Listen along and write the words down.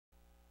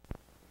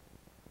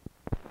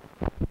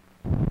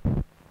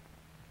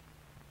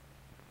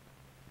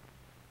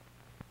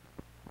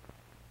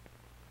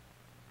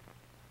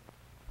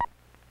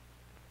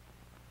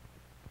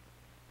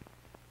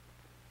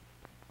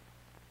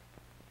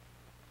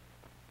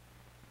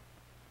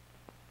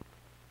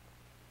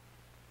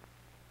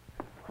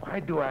Why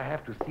do I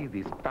have to see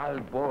these dull,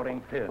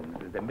 boring films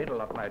in the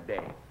middle of my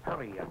day?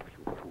 Hurry up,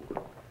 you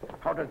fool.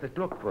 How does it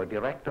look for a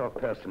director of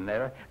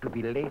personnel to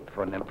be late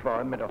for an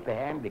employment of the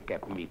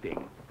handicapped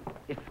meeting?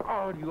 It's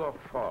all your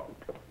fault.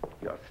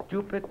 You're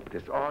stupid,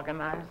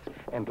 disorganized,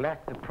 and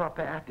lack the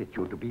proper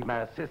attitude to be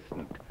my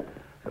assistant.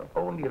 The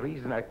only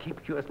reason I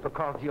keep you is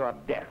because you're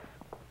deaf.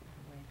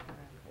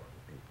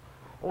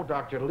 Oh,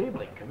 Dr.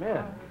 Liebling, come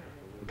in.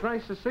 It's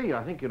nice to see you.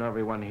 I think you know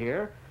everyone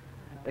here,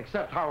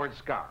 except Howard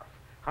Scarf.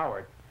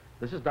 Howard,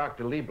 this is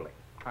Dr. Liebling.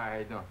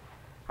 How do?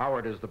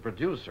 Howard is the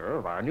producer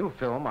of our new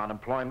film on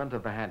employment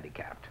of the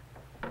handicapped.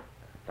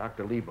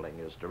 Dr.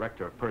 Liebling is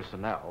director of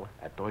personnel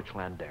at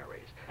Deutschland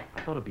Dairies.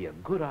 I thought it'd be a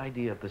good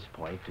idea at this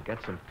point to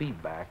get some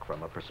feedback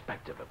from a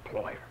prospective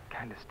employer.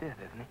 Kind of stiff,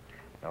 isn't he?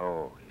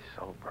 Oh, he's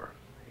sober.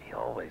 He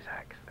always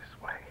acts this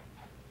way.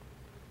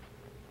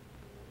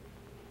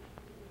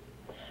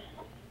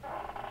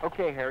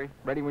 Okay, Harry.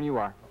 Ready when you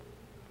are.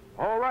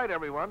 All right,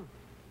 everyone.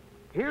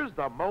 Here's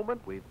the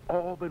moment we've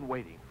all been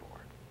waiting for.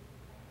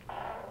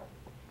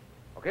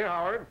 Okay,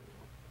 Howard,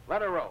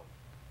 let her roll.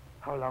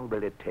 How long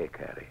will it take,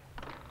 Harry?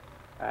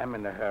 I'm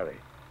in a hurry.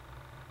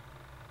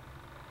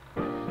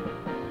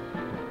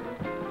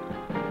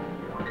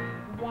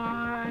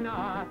 Why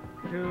not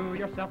do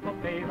yourself a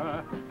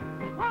favor?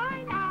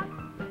 Why not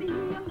be a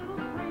little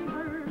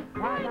braver?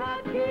 Why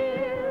not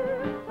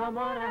give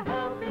someone a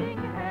helping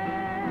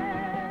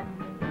hand?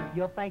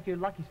 You'll thank your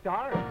lucky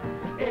stars.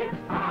 It's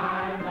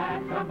time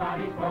that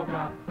somebody spoke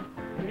up.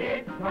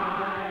 It's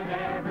time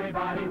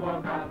everybody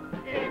woke up.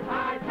 It's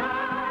high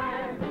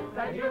time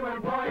that you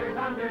employers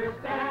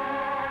understand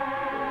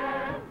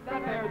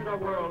that there's a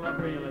world of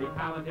really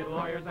talented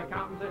lawyers,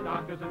 accountants, and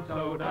doctors, and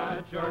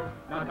soda jerks.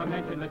 Not to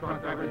mention the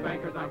truck drivers,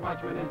 bankers, and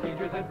watchmen, and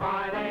teachers, and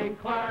filing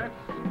clerks.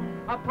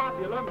 A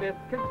popular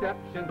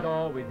misconception's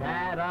always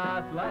had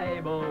us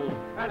labeled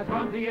as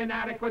clumsy,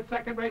 inadequate,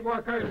 second-rate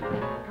workers,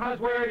 'cause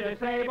we're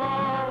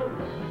disabled.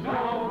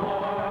 No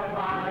more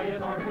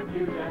bias or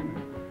confusion.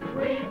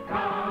 We've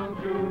come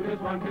to this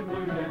one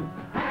conclusion.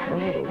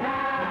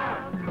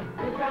 Handicapped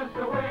is just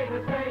a way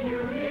to say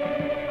unique.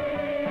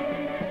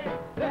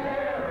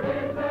 There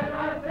isn't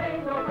a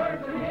single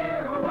person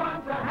here who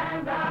wants a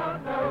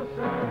handout, no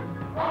sir.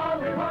 All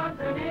we want's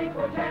an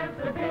equal chance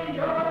to be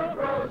your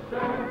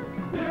grocer.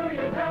 Do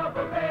yourself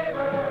a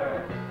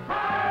favor,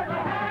 hire the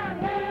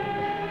handicapped.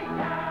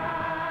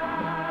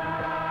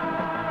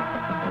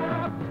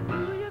 Do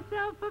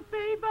yourself a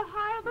favor,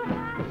 hire the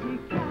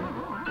handicapped.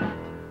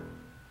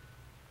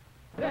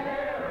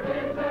 There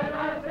isn't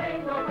a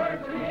single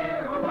person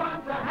here who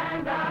wants a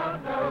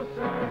handout, no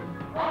sir.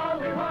 All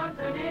we want's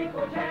an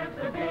equal chance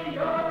to be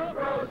your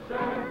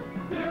grocer.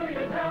 Do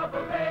yourself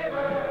a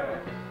favor,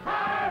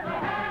 hire the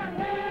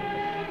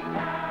handicapped.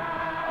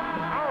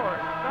 Howard,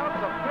 stop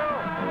the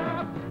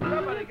film.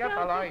 Somebody get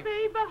the light.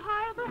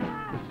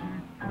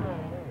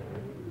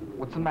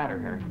 What's the matter,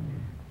 Harry?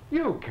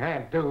 You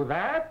can't do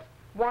that.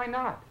 Why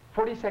not?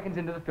 40 seconds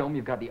into the film,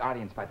 you've got the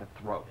audience by the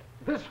throat.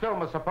 This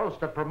film is supposed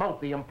to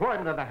promote the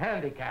employment of the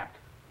handicapped.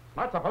 It's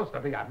not supposed to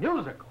be a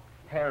musical.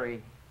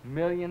 Harry,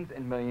 millions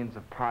and millions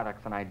of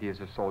products and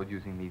ideas are sold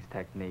using these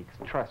techniques.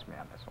 Trust me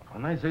on this one.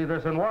 When they see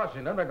this in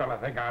Washington, they're going to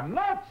think I'm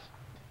nuts.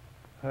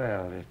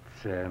 Well,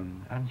 it's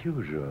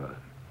unusual.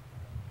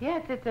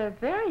 Yes, it's a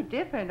very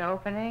different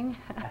opening,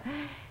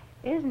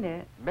 isn't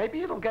it?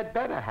 Maybe it'll get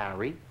better,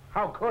 Harry.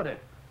 How could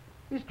it?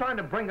 He's trying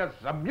to bring us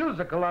a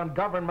musical on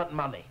government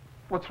money.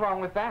 What's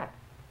wrong with that?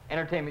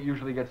 Entertainment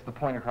usually gets the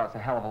point across a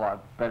hell of a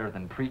lot better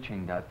than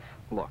preaching does.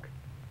 Look,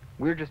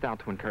 we're just out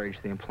to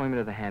encourage the employment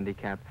of the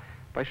handicapped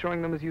by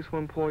showing them as useful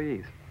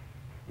employees.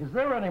 Is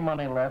there any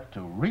money left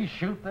to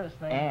reshoot this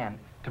thing? And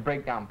to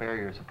break down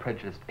barriers of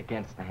prejudice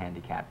against the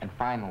handicapped. And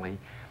finally,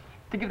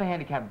 to give the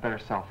handicapped a better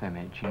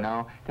self-image, you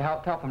know? To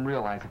help them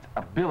realize it's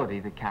ability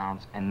that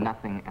counts and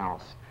nothing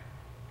else.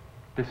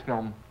 This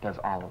film does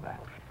all of that.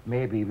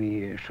 Maybe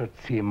we should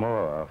see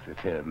more of the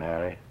film,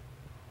 Harry.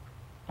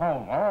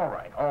 Oh, all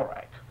right, all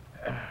right.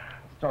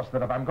 It's just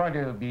that if I'm going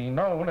to be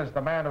known as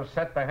the man who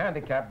set the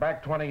handicap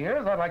back 20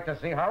 years, I'd like to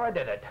see how I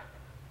did it.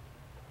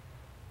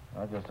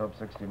 I just hope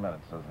 60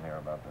 Minutes doesn't hear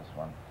about this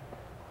one.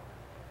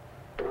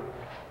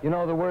 You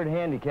know, the word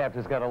handicapped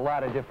has got a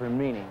lot of different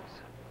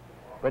meanings,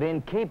 but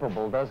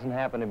incapable doesn't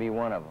happen to be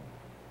one of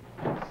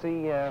them.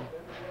 See, there's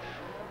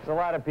a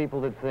lot of people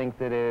that think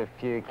that if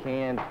you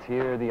can't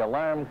hear the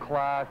alarm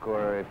clock,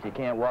 or if you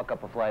can't walk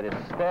up a flight of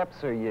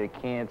steps, or you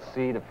can't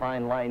see the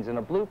fine lines in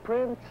a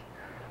blueprint,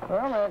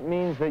 well, that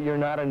means that you're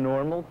not a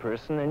normal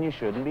person and you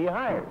shouldn't be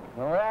hired.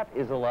 Well, that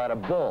is a lot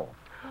of bull.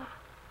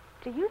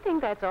 Do you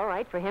think that's all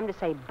right for him to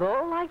say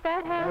bull like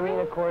that, Harry? I mean,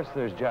 of course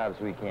there's jobs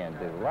we can't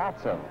do,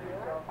 lots of them.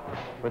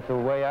 But the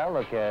way I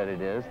look at it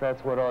is,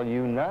 that's what all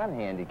you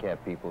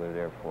non-handicapped people are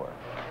there for.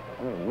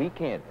 I mean, we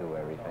can't do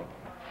everything.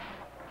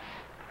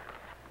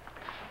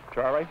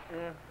 Charlie?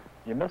 Yeah?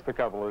 You missed a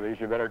couple of these.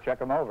 You better check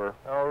them over.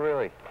 Oh,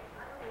 really?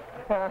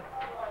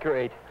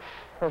 Great.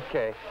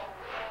 Okay.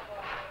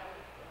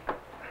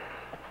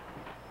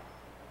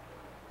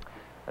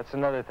 That's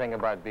another thing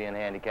about being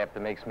handicapped that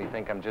makes me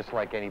think I'm just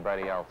like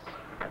anybody else.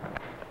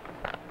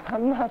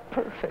 I'm not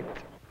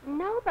perfect.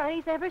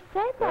 Nobody's ever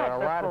said that There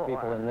are a lot of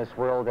people in this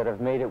world that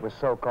have made it with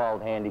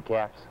so-called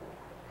handicaps.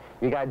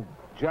 You got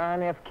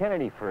John F.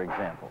 Kennedy, for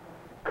example,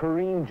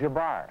 Kareem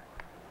Jabbar,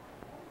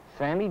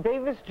 Sammy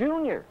Davis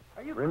Jr.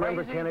 Are you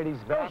Remember crazy? Kennedy's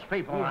back? Those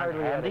people he aren't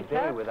hardly had a day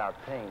handicapped. without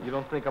pain. You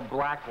don't think a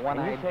black And you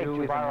one-eyed take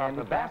Jew is a Jabbar off the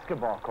handicap?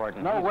 basketball court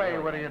and No he's way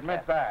really would he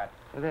admit handicapped.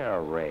 that. There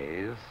are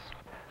ways.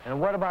 And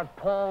what about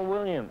Paul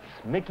Williams,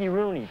 Mickey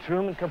Rooney,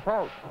 Truman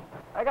Capote?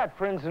 I got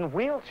friends in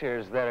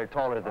wheelchairs that are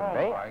taller than Oh,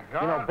 Beethoven. my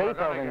God, You know, we're gonna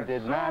Beethoven get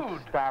did not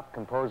sued. stop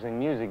composing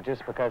music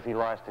just because he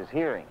lost his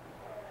hearing.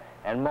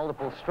 And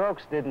multiple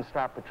strokes didn't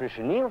stop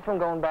Patricia Neal from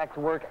going back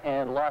to work,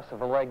 and loss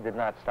of a leg did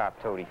not stop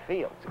Toady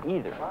Fields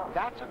either.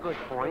 That's a good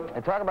point.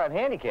 And talk about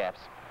handicaps.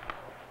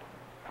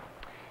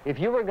 If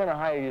you were going to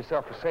hire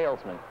yourself a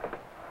salesman,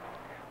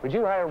 would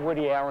you hire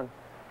Woody Allen?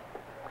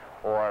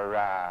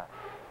 Or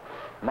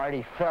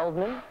Marty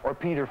Feldman? Or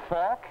Peter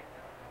Falk?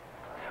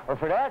 Or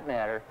for that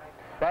matter,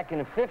 back in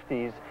the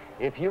 50s,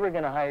 if you were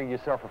going to hire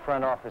yourself a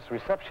front office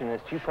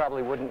receptionist, you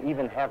probably wouldn't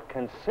even have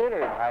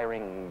considered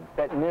hiring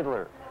Bette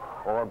Midler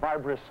or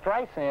Barbara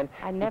Streisand.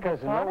 I never because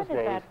thought in those of it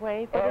days, that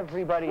way, but it's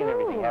everybody and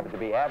everything true. happened to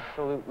be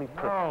absolutely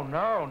perfect.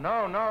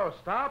 No.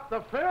 Stop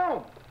the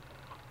film.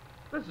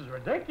 This is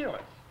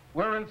ridiculous.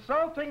 We're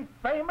insulting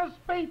famous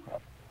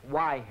people.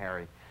 Why,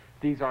 Harry?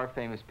 These are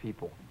famous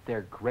people.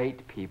 They're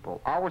great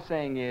people. All we're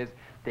saying is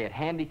they had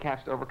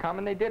handicaps to overcome,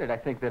 and they did it. I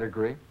think they'd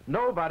agree.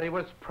 Nobody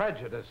was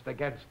prejudiced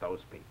against those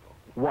people.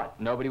 What?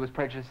 Nobody was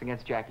prejudiced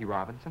against Jackie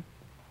Robinson?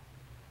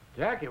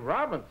 Jackie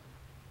Robinson?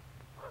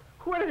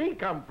 Where did he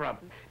come from?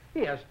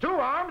 He has 2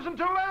 arms and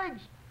 2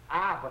 legs.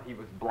 Ah, but he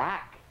was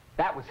black.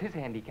 That was his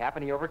handicap,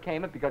 and he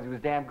overcame it because he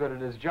was damn good at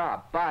his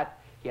job. But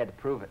he had to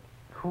prove it.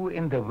 Who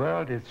in the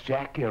world is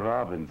Jackie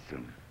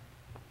Robinson?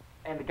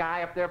 And the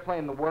guy up there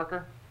playing the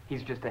worker,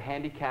 he's just a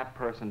handicapped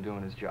person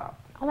doing his job.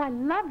 Oh, I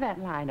love that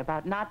line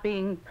about not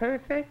being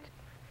perfect.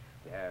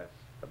 Yes,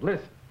 but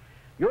listen.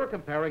 You're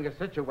comparing a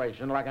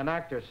situation like an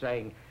actor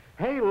saying,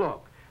 hey,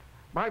 look,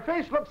 my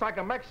face looks like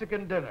a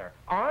Mexican dinner.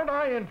 Aren't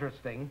I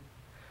interesting?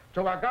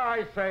 To a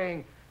guy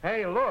saying,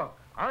 hey, look,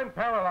 I'm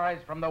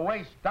paralyzed from the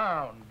waist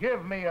down.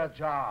 Give me a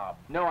job.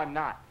 No, I'm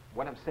not.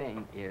 What I'm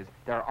saying is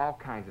there are all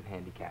kinds of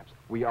handicaps.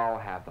 We all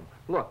have them.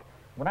 Look,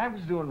 when I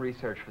was doing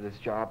research for this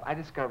job, I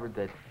discovered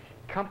that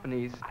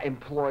companies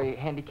employ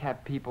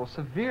handicapped people,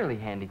 severely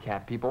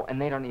handicapped people,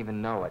 and they don't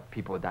even know it.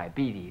 People with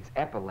diabetes,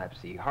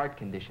 epilepsy, heart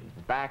conditions,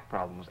 back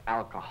problems,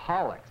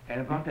 alcoholics.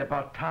 And what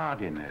about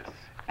tardiness,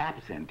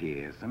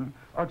 absenteeism,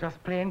 or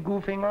just plain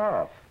goofing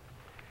off?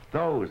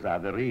 Those are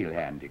the real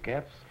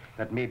handicaps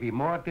that may be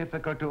more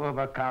difficult to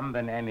overcome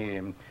than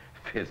any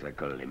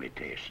physical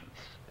limitations.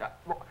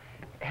 Well,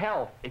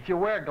 hell, if you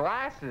wear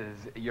glasses,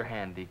 you're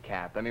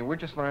handicapped. I mean, we're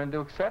just learning to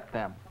accept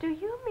them. Do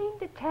you mean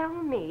to tell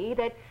me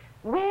that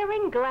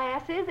wearing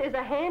glasses is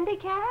a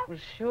handicap? Well,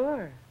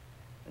 sure.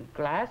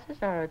 Glasses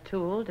are a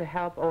tool to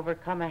help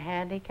overcome a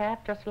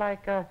handicap, just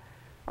like a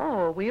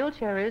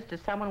wheelchair is to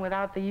someone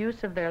without the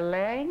use of their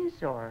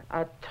legs, or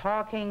a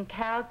talking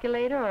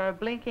calculator or a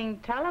blinking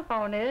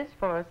telephone is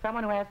for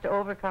someone who has to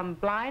overcome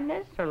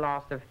blindness or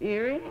loss of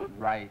hearing.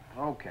 Right.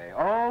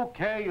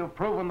 Okay, you've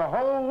proven the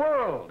whole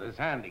world is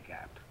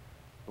handicapped.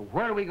 But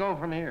where do we go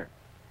from here?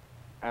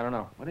 I don't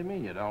know. What do you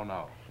mean you don't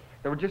know?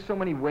 There were just so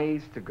many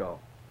ways to go.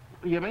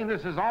 You mean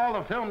this is all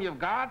the film you've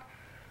got?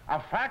 A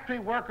factory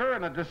worker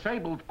and a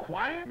disabled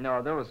choir?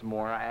 No, there was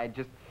more.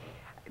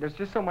 There's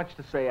just so much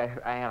to say. I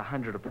had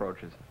 100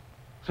 approaches.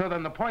 So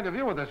then the point of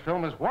view of this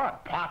film is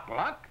what?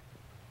 Potluck?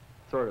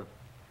 Sort of.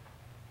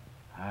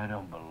 I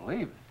don't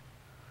believe it.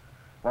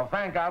 Well,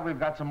 thank God we've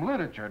got some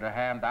literature to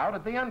hand out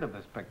at the end of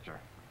this picture.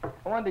 I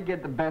wanted to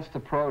get the best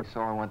approach, so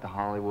I went to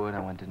Hollywood,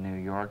 I went to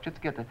New York, just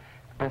to get the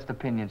best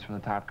opinions from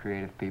the top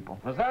creative people.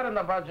 Was that in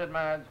the budget,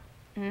 Madge?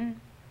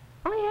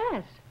 Oh,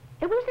 yes.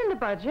 It was in the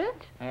budget.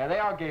 Yeah, they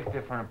all gave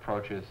different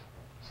approaches.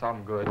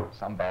 Some good,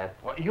 some bad.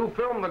 Well, you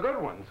filmed the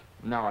good ones.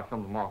 No, I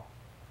filmed them all.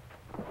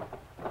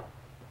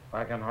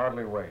 I can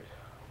hardly wait.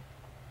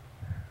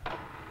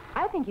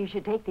 I think you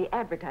should take the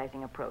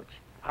advertising approach.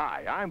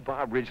 Hi, I'm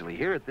Bob Ridgely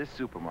here at this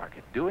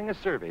supermarket doing a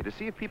survey to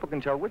see if people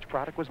can tell which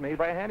product was made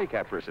by a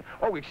handicapped person.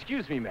 Oh,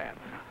 excuse me, ma'am.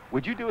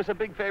 Would you do us a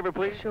big favor,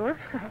 please? Sure.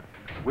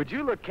 Would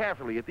you look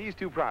carefully at these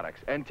 2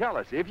 products and tell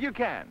us, if you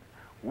can,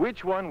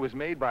 which one was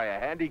made by a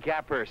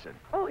handicapped person?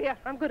 Oh, yeah,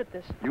 I'm good at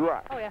this. You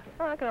are? Oh, yeah.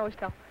 Oh, I can always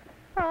tell.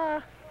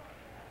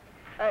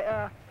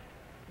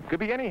 Could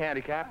be any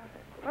handicap.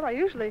 Well, I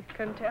usually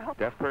can tell.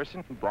 Deaf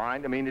person,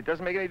 blind. I mean, it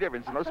doesn't make any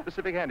difference. No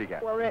specific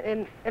handicap. Well,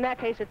 in that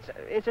case,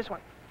 it's this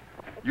one.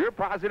 You're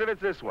positive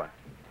it's this one?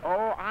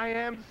 Oh, I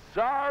am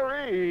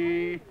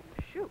sorry.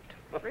 Shoot.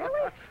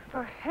 Really?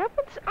 For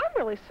heavens, I'm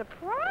really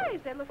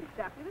surprised. They look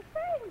exactly the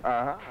same.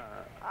 Uh-huh.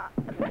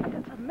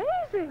 That's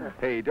amazing.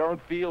 Hey, don't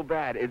feel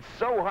bad. It's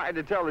so hard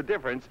to tell the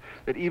difference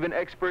that even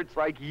experts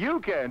like you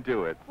can't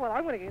do it. Well,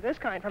 I'm going to get this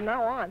kind from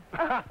now on.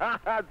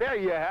 There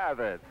you have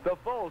it. The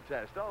fold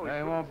test. Oh,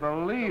 They won't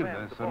believe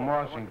this in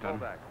Washington.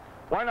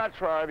 Why not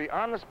try the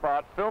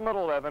on-the-spot, film at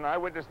 11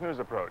 eyewitness news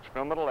approach?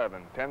 Film at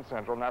 11, 10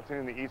 Central, not seen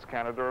in the East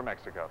Canada or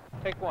Mexico.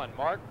 Take one,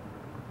 Mark.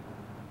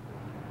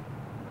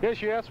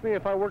 Yes, you asked me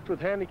if I worked with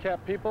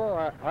handicapped people.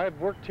 I've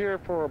worked here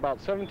for about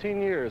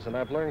 17 years, and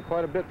I've learned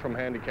quite a bit from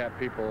handicapped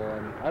people,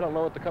 and I don't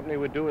know what the company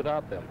would do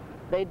without them.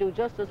 They do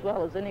just as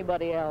well as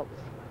anybody else.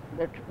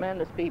 They're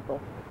tremendous people.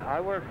 I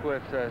worked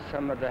with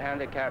some of the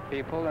handicapped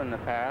people in the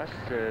past.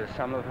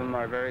 Some of them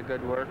are very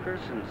good workers,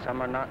 and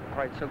some are not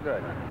quite so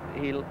good.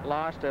 He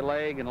lost a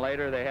leg, and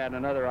later they had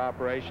another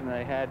operation.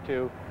 They had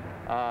to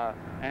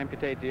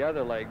amputate the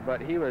other leg,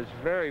 but he was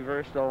very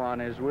versatile on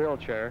his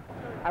wheelchair.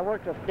 I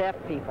worked with deaf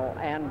people,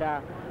 and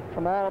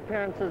from all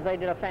appearances, they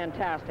did a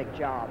fantastic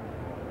job.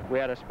 We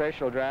had a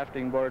special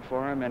drafting board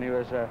for him, and he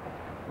was a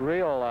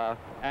real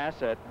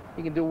asset.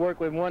 He can do work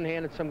with one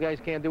hand that some guys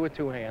can't do with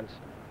two hands.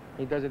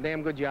 He does a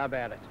damn good job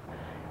at it.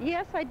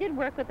 Yes, I did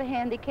work with a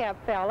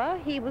handicapped fella.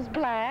 He was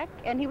black,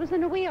 and he was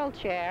in a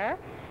wheelchair,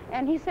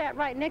 and he sat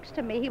right next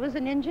to me. He was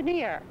an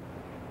engineer.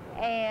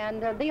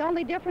 And the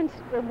only difference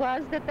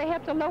was that they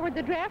had to lower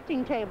the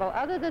drafting table.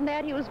 Other than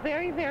that, he was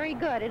very, very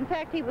good. In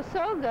fact, he was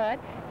so good,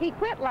 he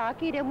quit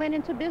Lockheed and went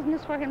into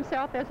business for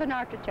himself as an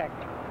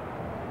architect.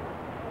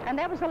 And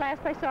that was the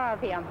last I saw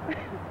of him.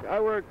 I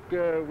work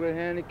with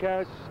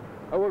handicaps.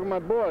 I work with my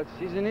boss.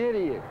 He's an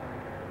idiot.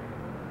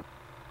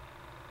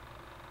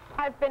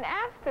 I've been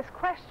asked this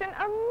question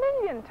a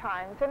million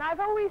times, and I've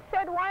always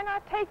said, why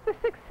not take the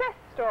success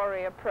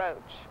story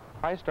approach?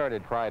 I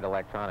started Pride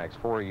Electronics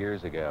 4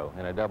 years ago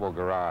in a double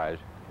garage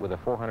with a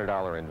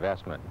 $400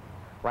 investment.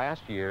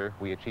 Last year,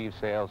 we achieved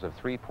sales of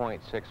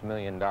 $3.6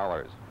 million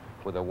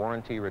with a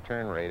warranty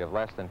return rate of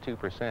less than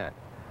 2%,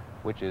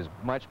 which is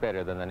much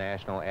better than the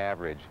national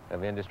average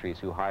of industries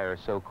who hire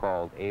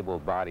so-called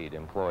able-bodied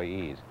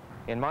employees.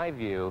 In my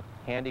view,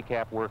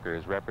 handicapped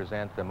workers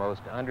represent the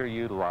most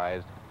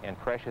underutilized and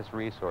precious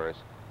resource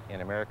in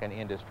American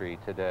industry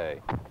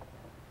today.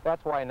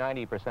 That's why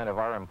 90% of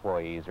our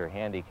employees are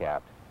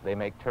handicapped. They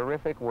make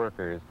terrific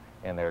workers,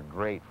 and they're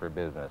great for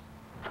business.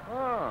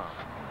 Oh,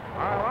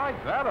 I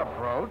like that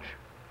approach.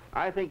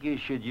 I think you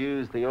should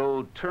use the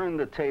old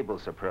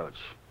turn-the-tables approach.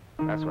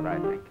 That's what I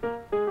think.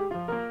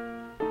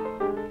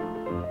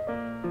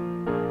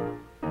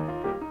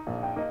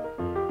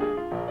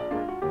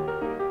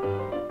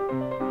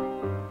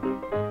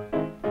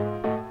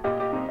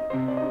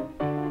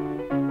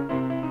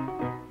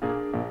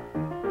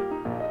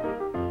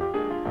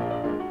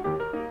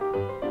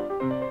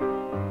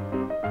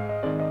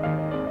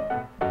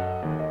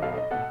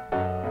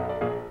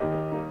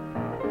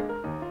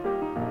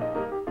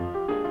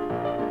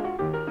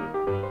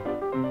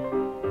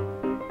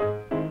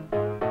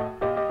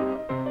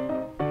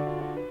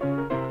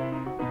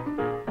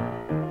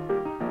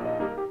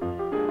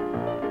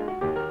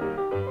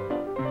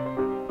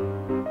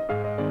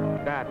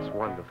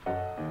 Wonderful.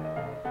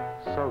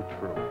 So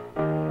true.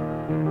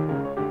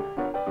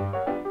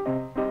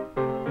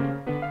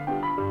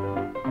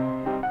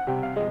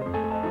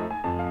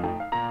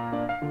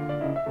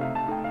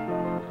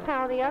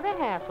 How the other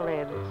half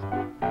lives.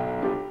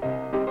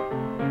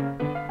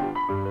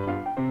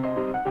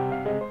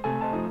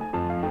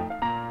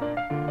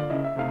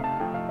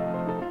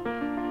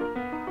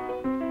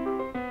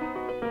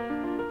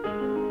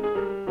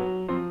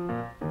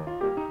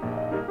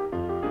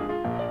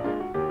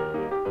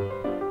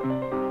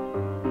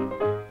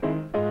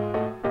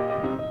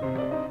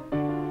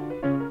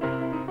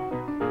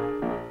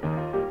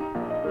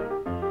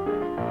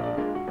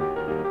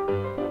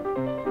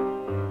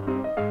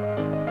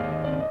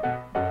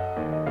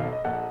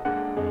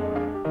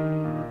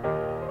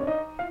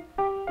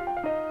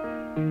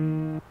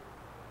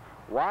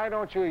 Why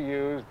don't you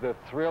use the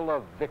thrill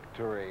of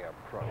victory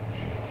approach?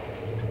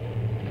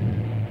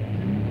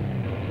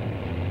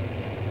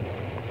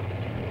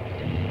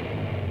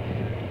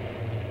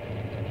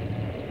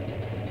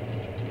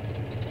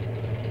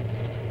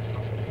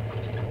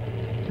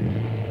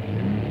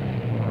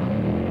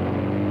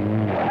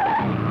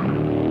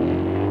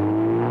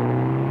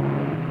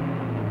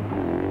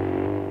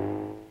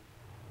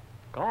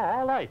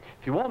 All right.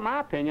 If you want my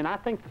opinion, I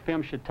think the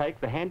film should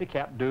take the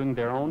handicapped doing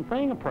their own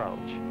thing approach.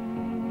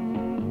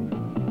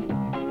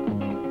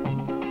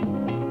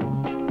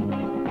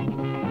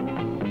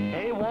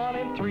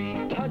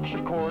 Touch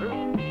a quarter.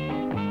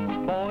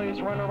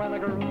 Boys run around the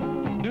girl.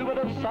 Do a bit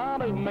of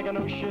solo, make an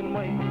ocean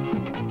wave.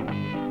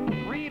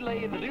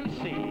 Relay the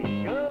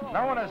deucey.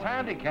 No one is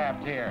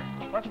handicapped here.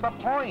 What's the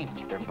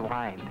point? They're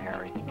blind,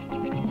 Harry.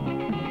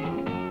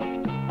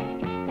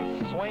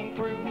 Swing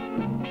through.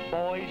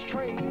 Boys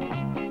trade.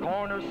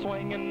 Corner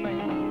swinging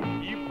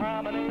man. You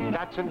promenade.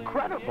 That's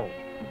incredible.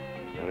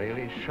 It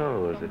really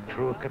shows the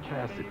true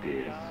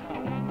capacities.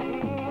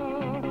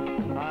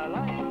 I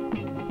like.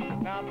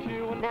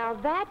 Now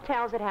that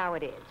tells it how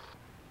it is.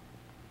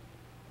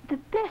 The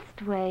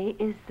best way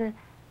is the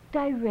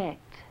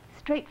direct,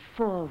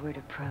 straightforward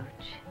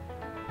approach.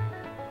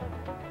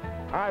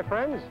 Hi,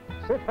 friends.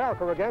 Sid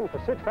Falco again for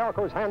Sid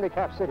Falco's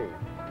Handicapped City.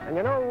 And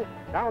you know,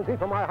 down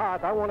deep in my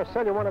heart, I want to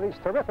sell you one of these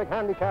terrific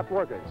handicapped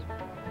workers.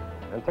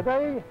 And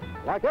today,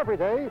 like every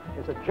day,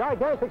 is a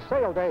gigantic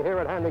sale day here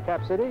at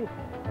Handicap City.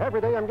 Every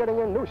day I'm getting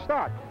in new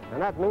stock,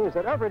 and that means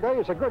that every day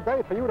is a good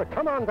day for you to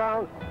come on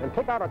down and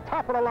pick out a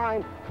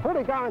top-of-the-line,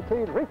 fully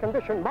guaranteed,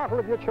 reconditioned model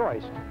of your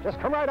choice. Just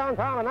come right on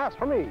down and ask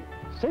for me,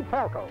 Sid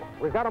Falco.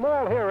 We've got them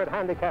all here at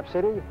Handicap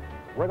City.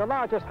 We're the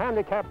largest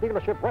handicap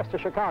dealership west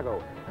of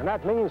Chicago, and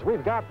that means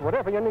we've got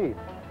whatever you need.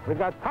 We've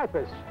got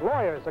typists,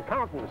 lawyers,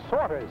 accountants,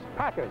 sorters,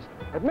 packers,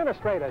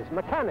 administrators,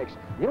 mechanics,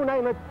 you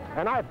name it,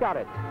 and I've got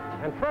it.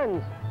 And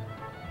friends,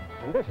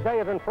 in this day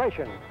of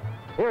inflation,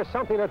 here's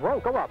something that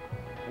won't go up.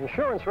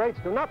 Insurance rates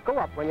do not go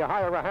up when you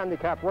hire a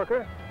handicapped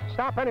worker.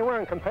 Stop anywhere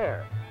and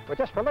compare. But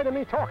just for letting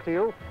me talk to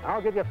you,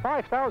 I'll give you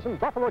 5,000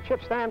 Buffalo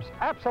chip stamps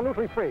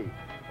absolutely free.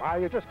 Why,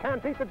 you just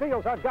can't beat the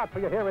deals I've got for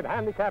you here at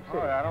Handicap City.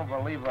 Oh, I don't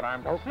believe what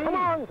I'm seeing. Come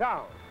on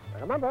down.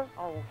 Remember?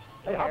 Oh,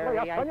 Hey, Harry,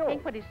 up, I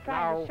think what he's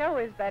trying to show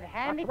is that what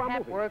I'm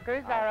handicapped moving.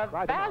 workers are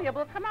a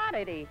valuable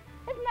commodity.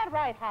 Isn't that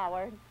right,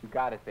 Howard? You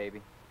got it,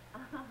 baby.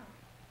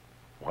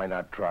 Why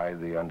not try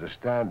the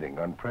understanding,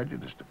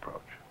 unprejudiced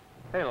approach?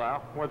 Hey,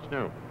 Lau, what's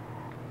new?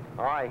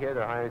 Oh, I hear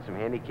they're hiring some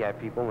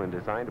handicapped people in the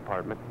design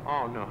department.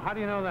 Oh, no. How do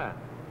you know that?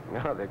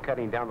 No, they're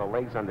cutting down the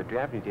legs on the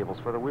drafting tables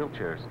for the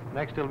wheelchairs.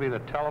 Next, it'll be the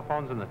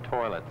telephones and the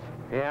toilets.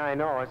 Yeah, I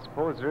know. I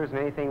suppose there isn't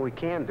anything we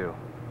can do.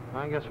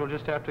 I guess we'll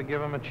just have to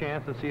give them a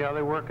chance and see how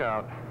they work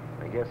out.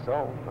 I guess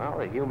so. Well,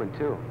 they're human,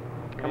 too.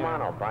 Come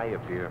on, I'll buy you a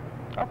beer.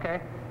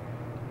 Okay.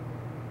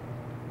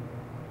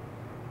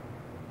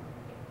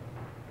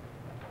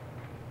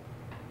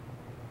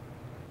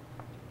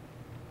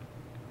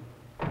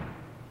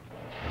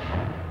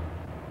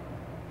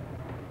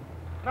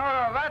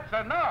 No, that's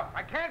enough.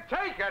 I can't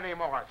take any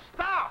more.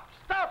 Stop!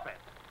 Stop it!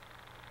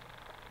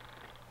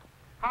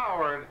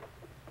 Howard,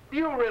 do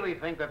you really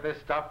think that this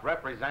stuff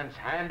represents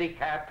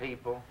handicapped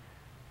people?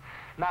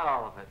 Not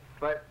all of it.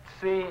 But,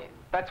 see,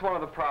 that's one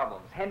of the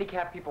problems.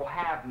 Handicapped people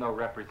have no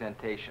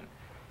representation.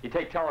 You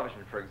take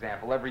television, for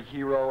example. Every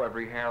hero,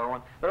 every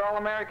heroine, they're all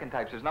American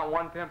types. There's not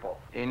one pimple.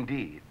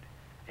 Indeed.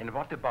 And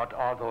what about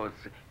all those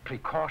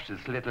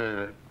precocious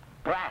little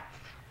brats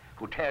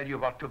who tell you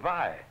what to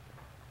buy?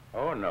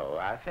 Oh, no,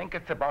 I think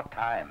it's about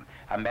time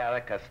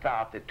America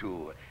started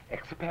to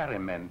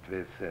experiment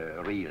with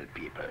real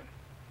people.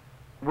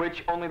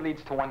 Which only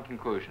leads to one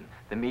conclusion.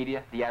 The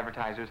media, the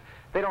advertisers,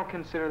 they don't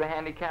consider the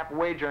handicapped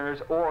wage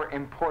earners or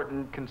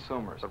important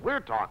consumers. But we're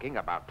talking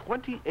about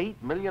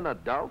 28 million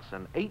adults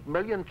and 8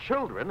 million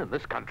children in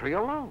this country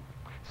alone.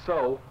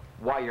 So,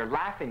 while you're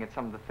laughing at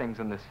some of the things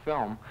in this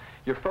film,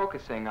 you're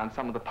focusing on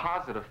some of the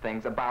positive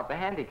things about the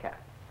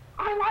handicapped.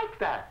 I like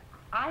that.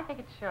 I think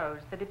it shows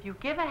that if you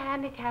give a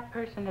handicapped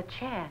person a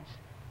chance,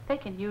 they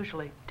can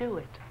usually do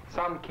it.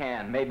 Some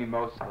can, maybe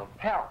most of them.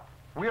 Hell,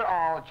 we're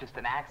all just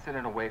an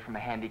accident away from a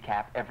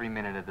handicap every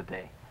minute of the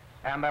day.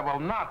 And that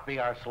will not be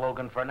our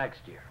slogan for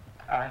next year.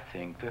 I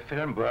think the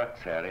film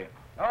works, Harry.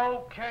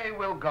 Okay,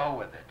 we'll go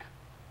with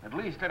it. At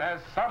least it has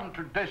some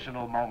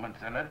traditional moments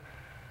in it.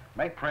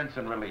 Make prints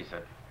and release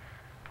it.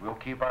 We'll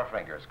keep our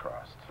fingers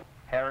crossed.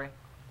 Harry,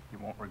 you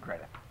won't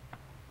regret it.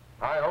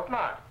 I hope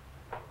not.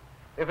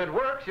 If it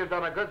works, you've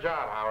done a good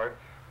job, Howard.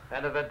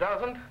 And if it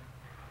doesn't,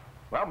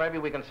 well, maybe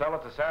we can sell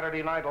it to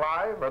Saturday Night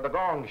Live or The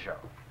Gong Show.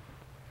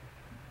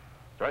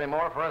 Is there any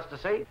more for us to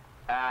see?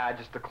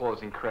 Just the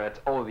closing credits.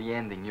 Oh, the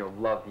ending. You'll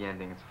love the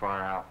ending. It's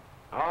far out.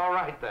 All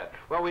right, then.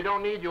 Well, we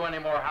don't need you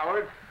anymore,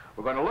 Howard.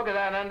 We're going to look at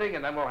that ending,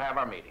 and then we'll have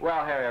our meeting.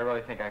 Well, Harry, I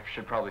really think I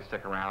should probably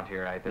stick around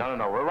here.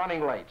 No, we're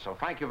running late, so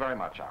thank you very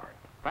much, Howard.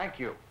 Thank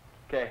you.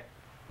 Okay.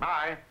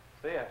 Bye.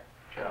 See ya.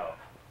 Ciao.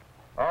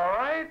 All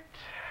right.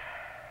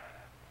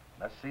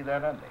 Let's see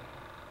that ending.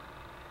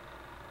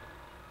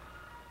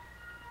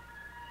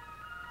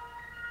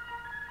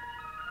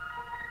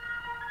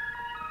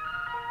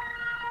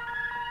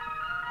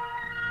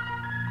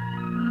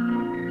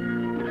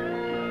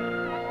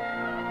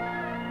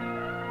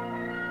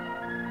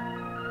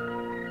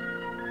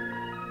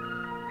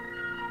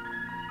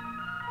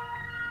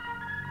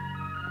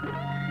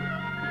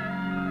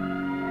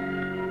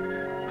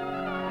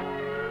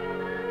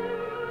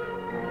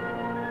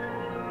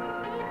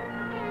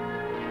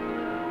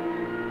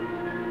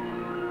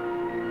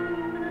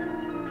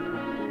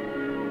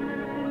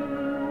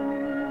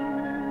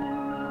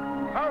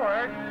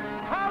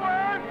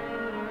 Howard!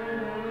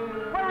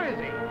 Where is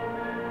he?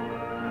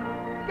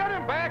 Get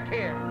him back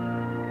here.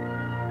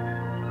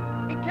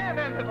 He can't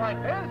end it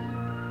like this.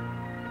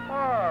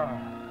 Oh.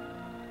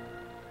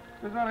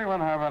 Does anyone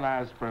have an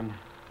aspirin?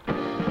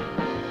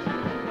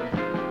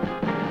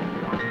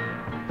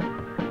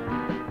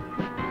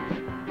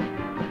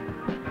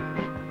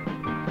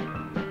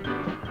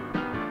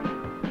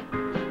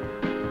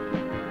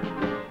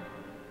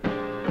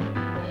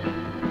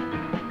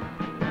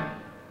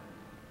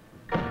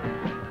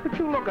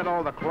 Look at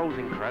all the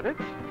closing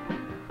credits.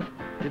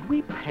 Did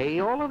we pay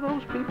all of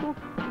those people?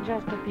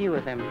 Just a few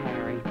of them,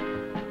 Harry.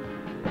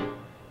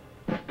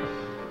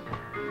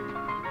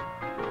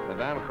 The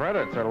damn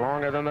credits are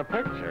longer than the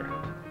picture.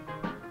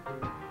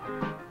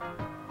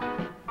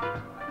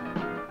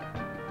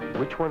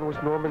 Which one was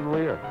Norman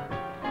Lear?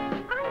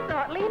 I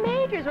thought Lee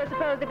Majors Winters was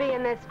supposed to be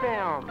in this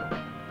film.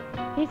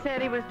 He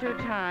said he was too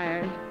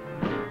tired.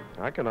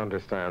 I can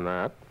understand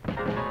that.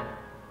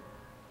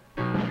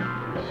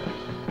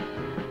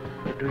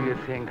 Do you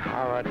think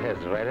Howard has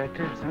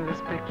relatives in this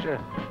picture?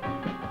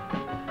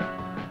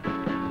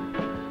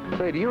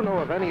 Say, do you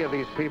know if any of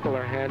these people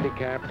are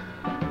handicapped?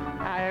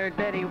 I heard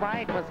Betty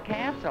White was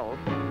canceled.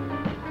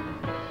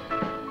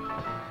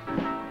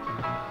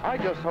 I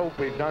just hope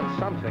we've done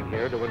something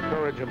here to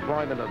encourage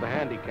employment of the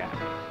handicapped.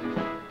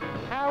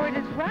 Howard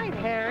is right,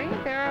 Harry.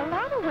 There are a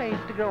lot of ways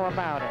to go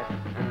about it.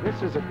 And this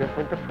is a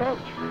different approach.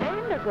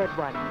 And a good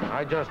one.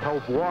 I just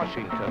hope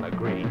Washington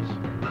agrees.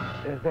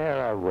 There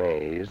are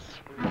ways.